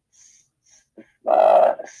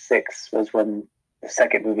 2006 was when the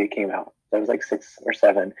second movie came out. So I was like 6 or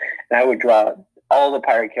 7, and I would draw all the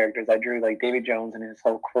pirate characters. I drew like Davy Jones and his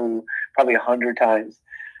whole crew probably 100 times,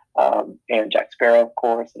 and Jack Sparrow, of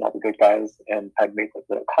course, and all the good guys. And I'd make like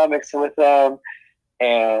little comics with them.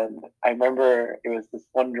 And I remember it was this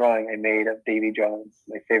one drawing I made of Davy Jones,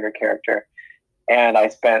 my favorite character, and I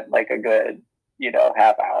spent like a good,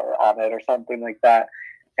 half hour on it or something like that.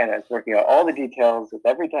 And I was working out all the details with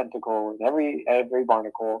every tentacle and every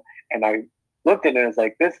barnacle. And I looked at it and was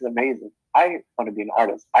like, this is amazing. I want to be an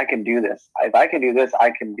artist. I can do this. If I can do this, I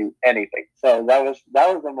can do anything. So that was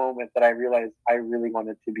the moment that I realized I really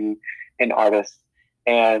wanted to be an artist.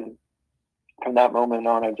 And from that moment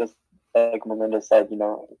on, I just, like Melinda said,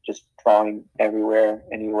 just drawing everywhere,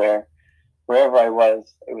 anywhere, wherever I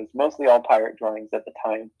was. It was mostly all pirate drawings at the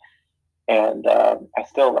time. And I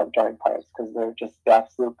still love drawing pirates because they're just the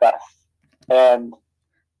absolute best. And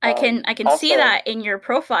I can also see that in your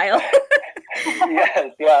profile.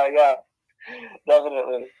 Yes, yeah,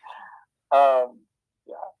 definitely. Yeah,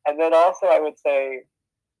 and then also I would say,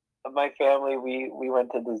 my family, we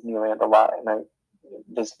went to Disneyland a lot, and I'm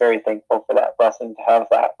just very thankful for that blessing to have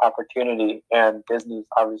that opportunity. And Disney's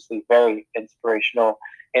obviously very inspirational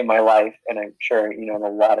in my life, and I'm sure in a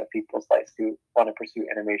lot of people's lives who want to pursue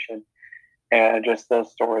animation. And just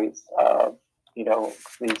those stories of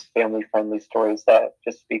these family-friendly stories that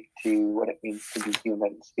just speak to what it means to be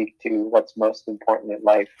human, speak to what's most important in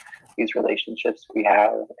life, these relationships we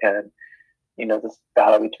have, and this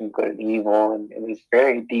battle between good and evil, and these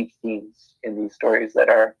very deep themes in these stories that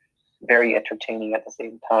are very entertaining at the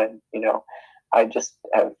same time. I just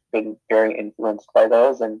have been very influenced by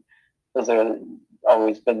those, and those are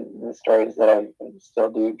always been the stories that I still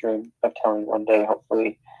do dream of telling one day,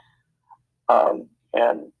 hopefully.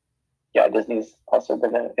 And yeah, Disney's also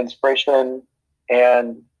been an inspiration.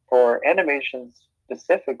 And for animation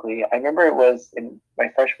specifically, I remember it was in my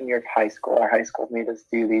freshman year of high school. Our high school made us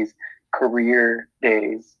do these career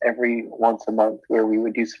days every once a month where we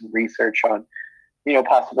would do some research on,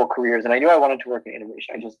 possible careers. And I knew I wanted to work in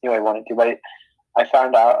animation. I just knew I wanted to, but I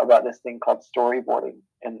found out about this thing called storyboarding,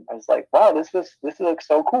 and I was like, wow, this looks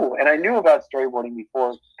so cool. And I knew about storyboarding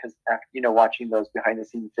before because, watching those behind the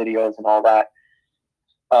scenes videos and all that.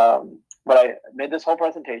 But I made this whole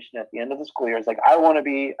presentation at the end of the school year. I was like, I want to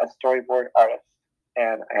be a storyboard artist.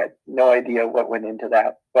 And I had no idea what went into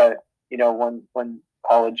that. But, when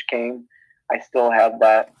college came, I still had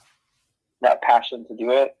that passion to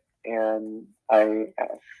do it. And I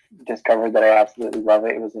discovered that I absolutely love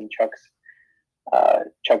it. It was in Chuck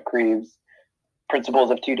Creeves'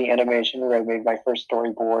 Principles of 2D Animation, where I made my first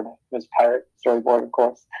storyboard. It was Pirate storyboard, of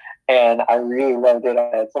course. And I really loved it.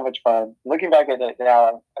 I had so much fun. Looking back at it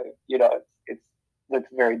now, it looks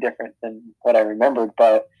very different than what I remembered,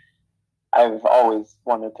 but I've always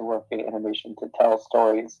wanted to work in animation to tell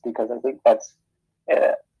stories because I think that's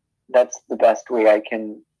the best way I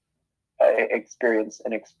can experience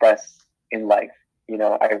and express in life.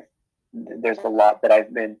 There's a lot that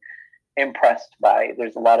I've been impressed by.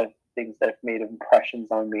 There's a lot of things that have made impressions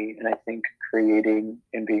on me, and I think creating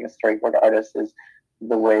and being a storyboard artist is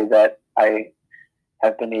the way that I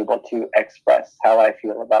have been able to express how I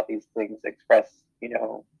feel about these things, express,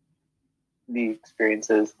 the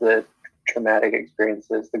experiences, the traumatic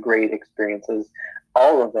experiences, the great experiences,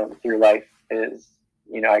 all of them through life is,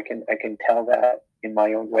 I can tell that in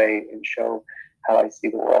my own way and show how I see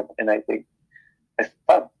the world. And I think it's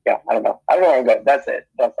fun. Yeah, I don't know where I'm going. That's it.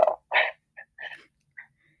 That's all.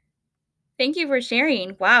 Thank you for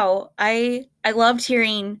sharing. Wow. I loved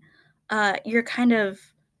hearing your kind of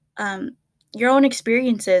your own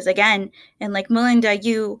experiences again, and like Melinda,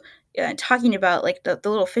 you talking about like the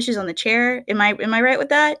little fishes on the chair. Am I right with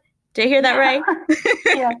that? Did I hear that right?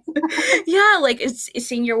 Yeah. Yeah, like it's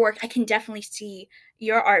seeing your work. I can definitely see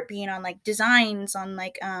your art being on like designs on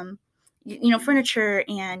like furniture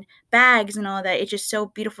and bags and all that. It's just so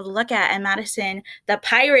beautiful to look at. And Madison, the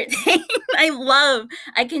pirate thing, I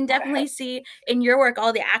can definitely see in your work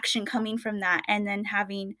all the action coming from that, and then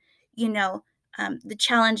having the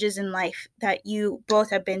challenges in life that you both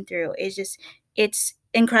have been through. It's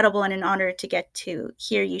incredible and an honor to get to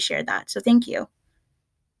hear you share that. So thank you.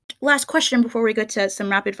 Last question before we go to some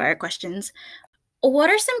rapid fire questions. What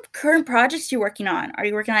are some current projects you're working on? Are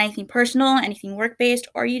you working on anything personal, anything work-based,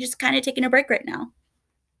 or are you just kind of taking a break right now?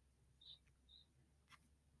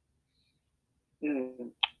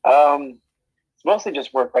 It's mostly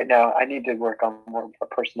just work right now. I need to work on more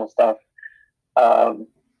personal stuff.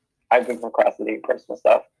 I've been procrastinating personal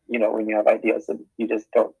stuff. When you have ideas and you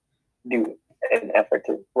just don't do an effort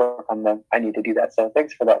to work on them. I need to do that. So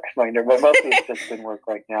thanks for that reminder. But mostly it's just been work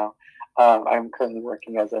right now. I'm currently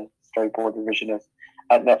working as a storyboard revisionist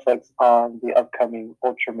at Netflix on the upcoming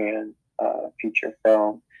Ultraman feature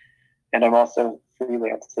film, and I'm also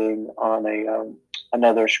freelancing on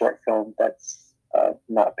another short film that's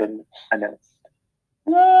not been announced.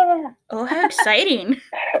 Yeah. Oh, how exciting!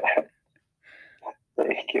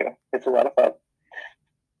 Thank you. It's a lot of fun.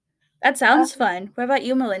 That sounds fun. What about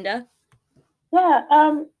you, Melinda? Yeah,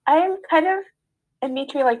 I'm kind of in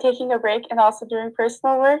between like taking a break and also doing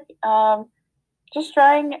personal work. Just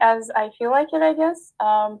drawing as I feel like it, I guess.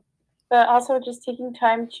 But also just taking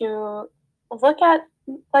time to look at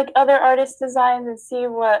like other artists' designs and see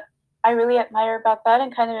what I really admire about that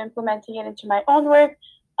and kind of implementing it into my own work.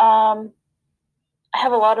 I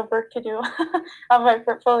have a lot of work to do on my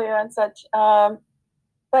portfolio and such.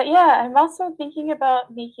 But yeah, I'm also thinking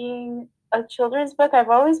about making a children's book. I've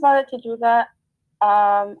always wanted to do that.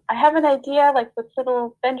 I have an idea like with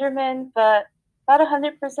little Benjamin, but not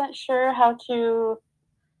 100% sure how to,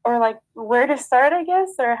 or like where to start, I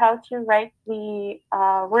guess, or how to write the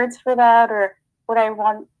words for that, or what I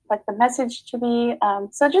want like the message to be.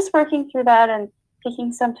 So just working through that and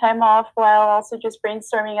taking some time off while also just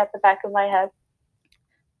brainstorming at the back of my head.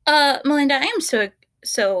 Melinda, I am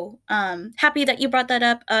so happy that you brought that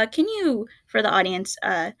up. Can you, for the audience,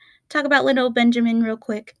 talk about little Benjamin real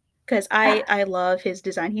quick? Because I love his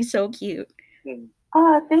design. He's so cute.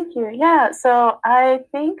 Oh, thank you. Yeah, so I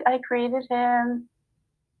think I created him,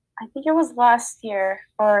 I think it was last year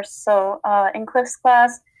or so, in Cliff's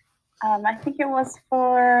class. I think it was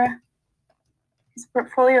for his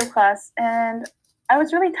portfolio class, and I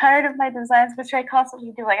was really tired of my designs, which I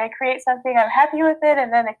constantly do. Like, I create something, I'm happy with it,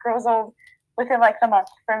 and then it grows old within like the month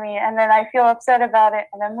for me, and then I feel upset about it,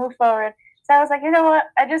 and then move forward. So I was like, you know what?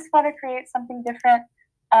 I just want to create something different,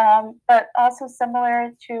 but also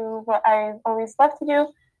similar to what I always love to do.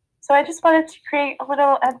 So I just wanted to create a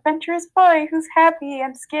little adventurous boy who's happy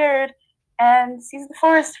and scared and sees the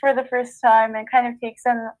forest for the first time and kind of takes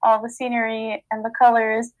in all the scenery and the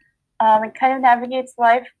colors, and kind of navigates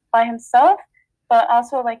life by himself, but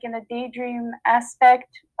also like in a daydream aspect,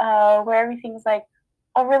 where everything's like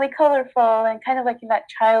all really colorful and kind of like in that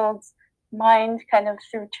child's mind, kind of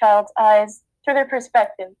through child's eyes, through their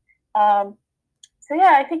perspective. So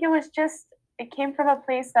yeah, I think it came from a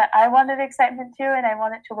place that I wanted excitement to, and I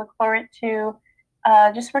wanted to look forward to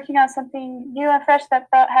just working on something new and fresh that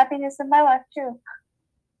brought happiness in my life too.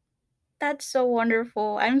 That's so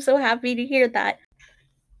wonderful. I'm so happy to hear that.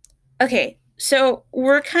 Okay, so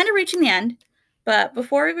we're kind of reaching the end, but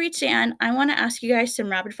before we reach the end, I want to ask you guys some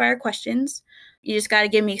rapid fire questions. You just got to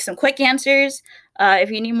give me some quick answers. If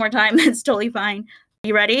you need more time, that's totally fine.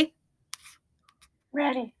 You ready?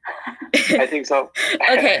 Ready. I think so.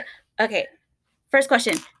 Okay. First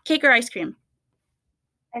question, cake or ice cream?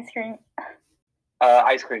 Ice cream.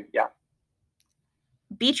 Ice cream, yeah.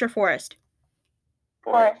 Beach or forest?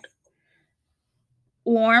 Forest.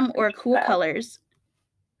 Warm or cool colors?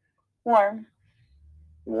 Warm.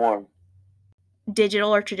 Warm.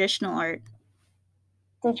 Digital or traditional art?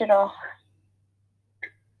 Digital.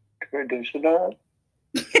 Traditional?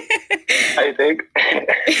 I think.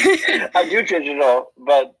 I do digital,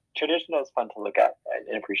 but traditional is fun to look at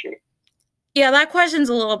and appreciate. Yeah, that question's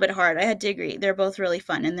a little bit hard. I had to agree. They're both really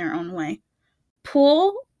fun in their own way.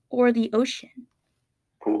 Pool or the ocean?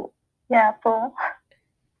 Pool. Yeah, pool.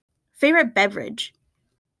 Favorite beverage?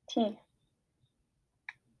 Tea.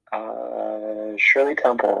 Shirley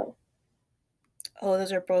Temple. Oh,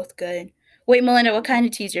 those are both good. Wait, Melinda, what kind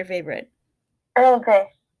of tea is your favorite? Earl Grey.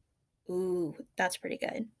 Ooh, that's pretty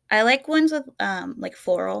good. I like ones with like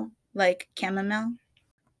floral, like chamomile.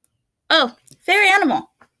 Oh, favorite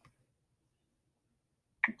animal?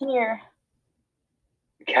 Deer.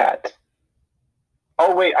 Cat.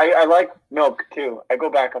 Oh wait, I like milk too. I go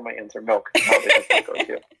back on my answer. Milk. That's my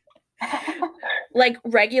go-to. Like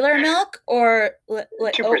regular milk or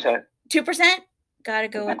 2%. 2%? Gotta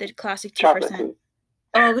go with the classic 2%. Chocolate too.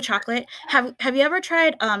 Oh, chocolate. Have you ever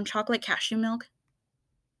tried chocolate cashew milk?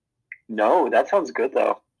 No, that sounds good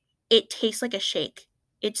though. It tastes like a shake.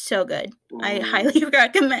 It's so good. Ooh. I highly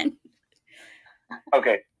recommend.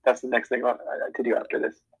 Okay, that's the next thing to do after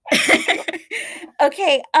this.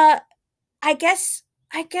 Okay, I guess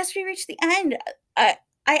we reached the end. I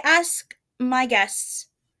ask my guests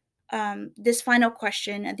this final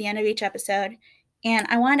question at the end of each episode, and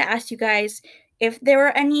I wanted to ask you guys if there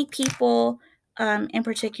were any people in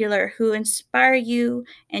particular who inspire you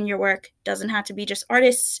in your work. Doesn't have to be just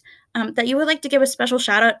artists, that you would like to give a special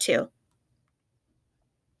shout out to.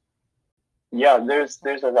 Yeah,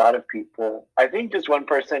 there's a lot of people. I think just one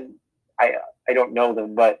person. I don't know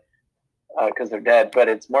them, but because they're dead. But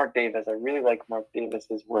it's Mark Davis. I really like Mark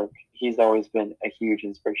Davis's work. He's always been a huge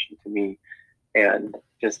inspiration to me, and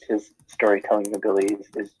just his storytelling abilities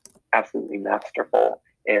is absolutely masterful.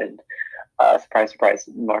 And surprise, surprise,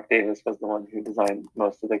 Mark Davis was the one who designed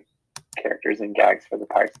most of the characters and gags for the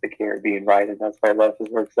Pirates of the Caribbean ride, and that's why I love his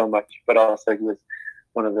work so much. But also, he was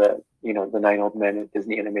one of the the 9 old men at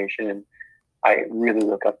Disney Animation, and I really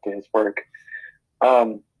look up to his work.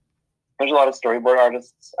 There's a lot of storyboard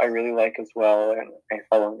artists I really like as well, and I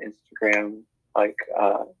follow on Instagram, like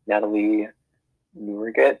Natalie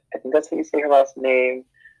Nurgit. I think that's how you say her last name.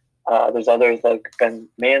 There's others like Ben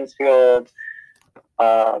Mansfield,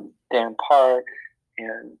 Dan Park,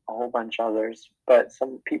 and a whole bunch of others. But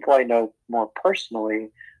some people I know more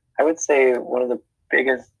personally, I would say one of the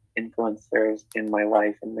biggest influencers in my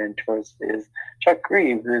life and mentors is Chuck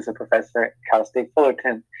Grieve, who is a professor at Cal State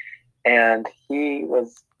Fullerton. And he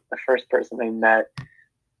was the first person I met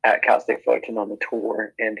at Cal State Fullerton on the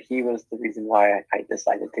tour. And he was the reason why I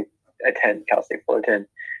decided to attend Cal State Fullerton.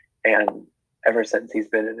 And ever since, he's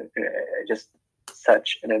been just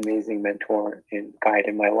such an amazing mentor and guide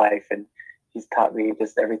in my life. And he's taught me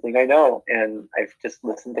just everything I know. And I've just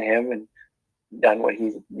listened to him and done what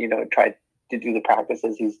he's, tried to do the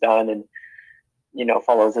practices he's done, and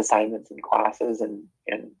follows assignments and classes, and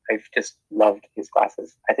I've just loved his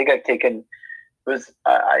classes. I think I've taken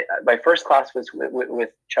my first class was with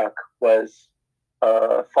Chuck was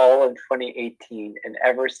fall of 2018, and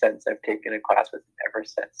ever since I've taken a class with him. Ever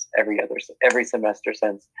since, every semester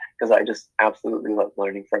since, because I just absolutely love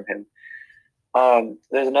learning from him.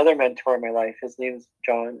 There's another mentor in my life. His name's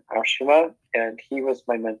John Aoshima, and he was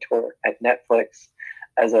my mentor at Netflix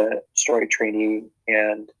as a story trainee.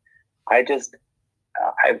 And I just,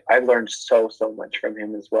 I've learned so much from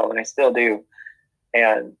him as well, and I still do.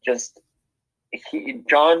 And just,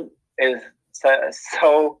 John is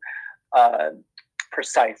so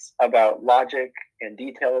precise about logic and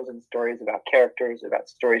details and stories, about characters, about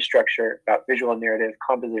story structure, about visual narrative,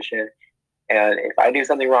 composition. And if I do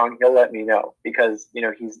something wrong, he'll let me know, because,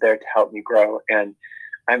 he's there to help me grow. And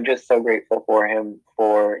I'm just so grateful for him,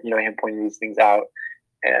 for, him pointing these things out.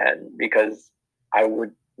 And because I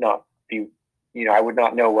would not be, I would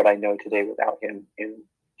not know what I know today without him, and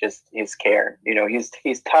just his care.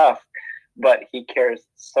 He's tough, but he cares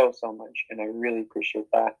so much. And I really appreciate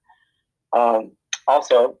that.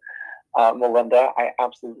 Also, Melinda, I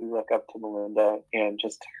absolutely look up to Melinda, and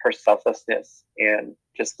just her selflessness, and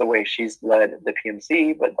just the way she's led the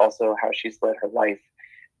PMC, but also how she's led her life,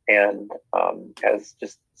 and as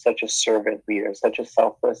just such a servant leader, such a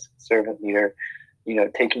selfless servant leader,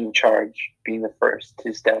 taking charge, being the first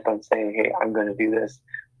to step on, saying, hey, I'm going to do this,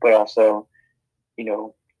 but also,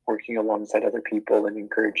 working alongside other people and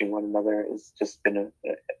encouraging one another has just been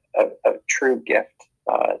a true gift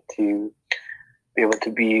to be able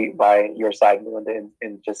to be by your side, Melinda,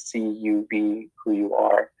 and just see you be who you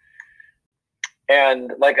are.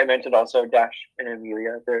 And like I mentioned, also Dash and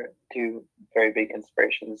Amelia, they're two very big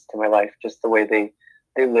inspirations to my life. Just the way they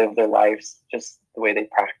live their lives, just the way they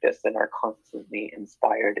practice, and are constantly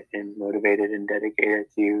inspired and motivated and dedicated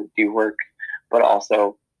to do work, but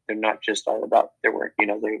also they're not just all about their work.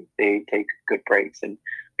 They take good breaks, and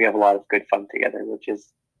we have a lot of good fun together, which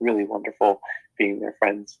is really wonderful, being their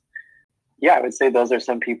friends. Yeah, I would say those are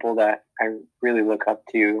some people that I really look up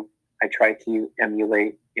to. I try to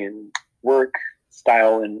emulate in work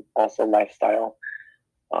style and also lifestyle.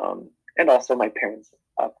 And also my parents,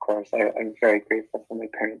 of course. I'm very grateful for my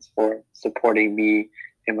parents for supporting me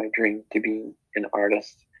in my dream to be an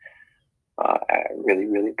artist. I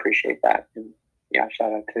really appreciate that. And yeah,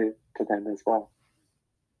 shout out to them as well.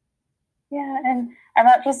 Yeah, and I'm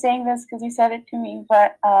not just saying this because you said it to me,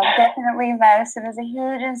 but definitely Madison is a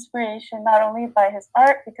huge inspiration, not only by his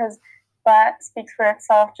art, because that speaks for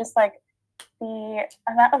itself, just like the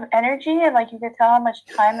amount of energy, and like you could tell how much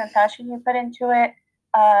time and passion you put into it.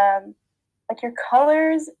 Like your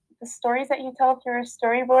colors, the stories that you tell through your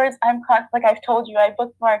storyboards. Like I've told you, I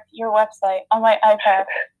bookmarked your website on my iPad,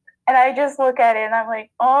 and I just look at it and I'm like,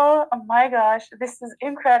 oh my gosh, this is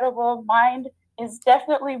incredible. Mind is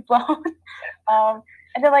definitely blown.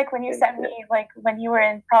 And then like when you sent me, like when you were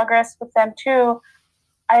in progress with them too,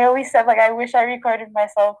 I always said like I wish I recorded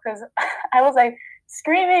myself, because I was like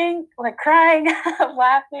screaming, like crying,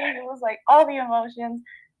 laughing. It was like all the emotions,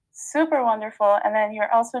 super wonderful. And then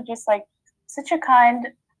you're also just like such a kind,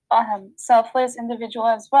 selfless individual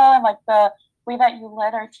as well, and like the way that you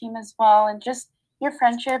led our team as well, and just your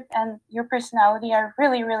friendship and your personality are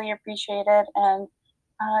really appreciated. And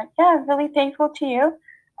yeah, really thankful to you.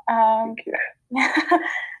 Thank you.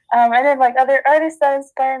 And then like other artists that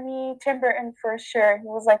inspire me, Tim Burton for sure. He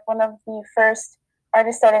was like one of the first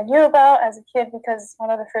artists that I knew about as a kid, because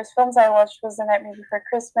one of the first films I watched was The Nightmare Before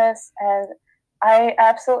Christmas, and I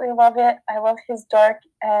absolutely love it. I love his dark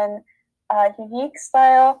and unique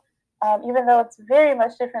style, even though it's very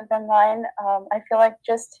much different than mine. I feel like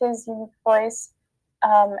just his unique voice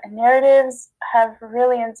and narratives have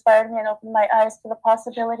really inspired me and opened my eyes to the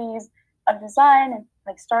possibilities of design and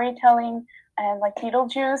like storytelling. And like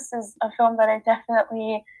Beetlejuice is a film that I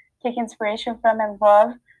definitely take inspiration from and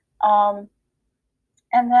love.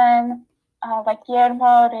 And then like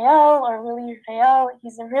Guillermo Real or Willie Real,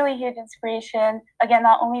 he's a really huge inspiration. Again,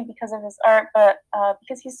 not only because of his art, but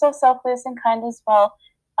because he's so selfless and kind as well.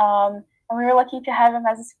 And we were lucky to have him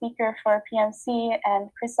as a speaker for PMC, and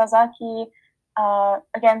Chris Sasaki,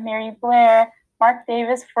 again, Mary Blair, Mark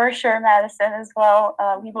Davis, for sure, Madison as well.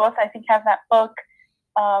 We both, I think, have that book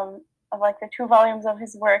of like the 2 volumes of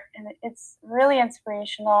his work, and it's really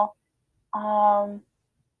inspirational.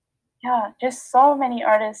 Yeah, just so many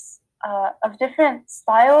artists of different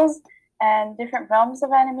styles and different realms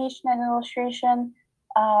of animation and illustration.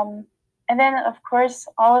 And then, of course,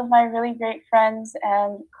 all of my really great friends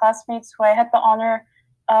and classmates who I had the honor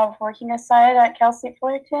of working aside at Cal State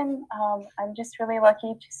Fullerton. I'm just really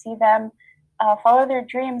lucky to see them follow their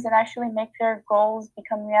dreams and actually make their goals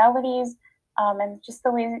become realities. And just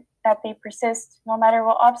the way that they persist, no matter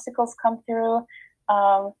what obstacles come through.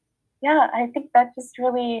 Yeah, I think that just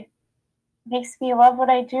really makes me love what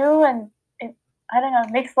I do, and it, I don't know,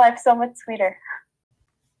 it makes life so much sweeter.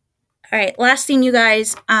 All right, last thing, you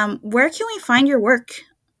guys, where can we find your work?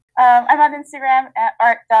 I'm on Instagram at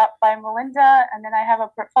art.bymelinda, and then I have a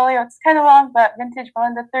portfolio. It's kind of long, but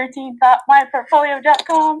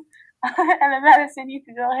vintagemelinda13.myportfolio.com. And then Madison, you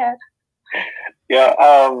can go ahead. Yeah,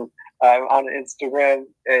 I'm on Instagram,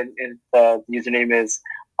 and the username is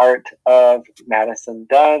Art of Madison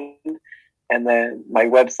Dunn, and then my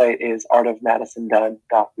website is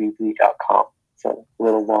artofmadisondunn.weebly.com. So a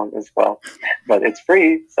little long as well, but it's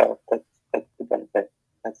free, so that's the benefit.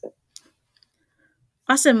 That's it.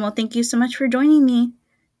 Awesome. Well, thank you so much for joining me.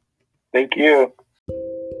 Thank you.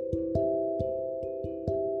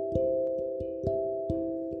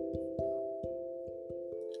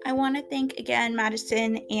 I want to thank again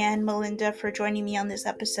Madison and Melinda for joining me on this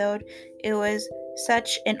episode. It was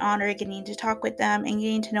such an honor getting to talk with them and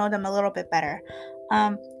getting to know them a little bit better.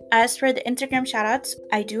 As for the Instagram shoutouts,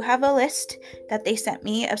 I do have a list that they sent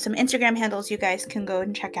me of some Instagram handles you guys can go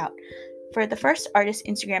and check out. For the first artist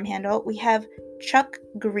Instagram handle, we have Chuck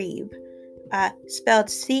Grieb, spelled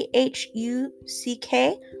CHUCK_GRIEB.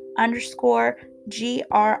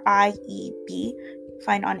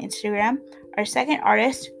 Find on Instagram. Our second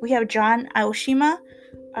artist, we have John Aoshima,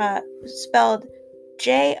 spelled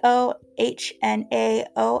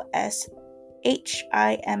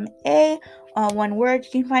JOHNAOSHIMA, one word.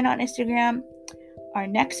 You can find on Instagram. Our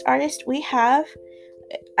next artist we have,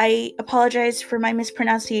 I apologize for my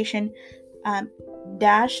mispronunciation,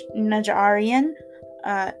 Dash Najarian.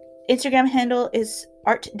 Instagram handle is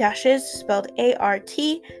Art Dashes, spelled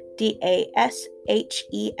ARTDASHES.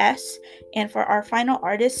 And for our final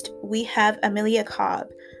artist, we have Amelia Cobb.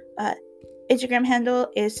 Instagram handle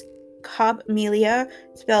is Cobbmelia,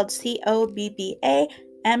 spelled COBBAMELIA.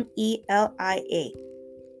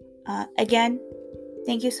 Again,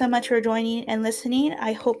 thank you so much for joining and listening.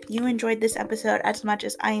 I hope you enjoyed this episode as much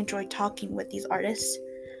as I enjoyed talking with these artists.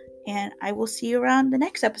 And I will see you around the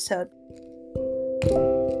next episode.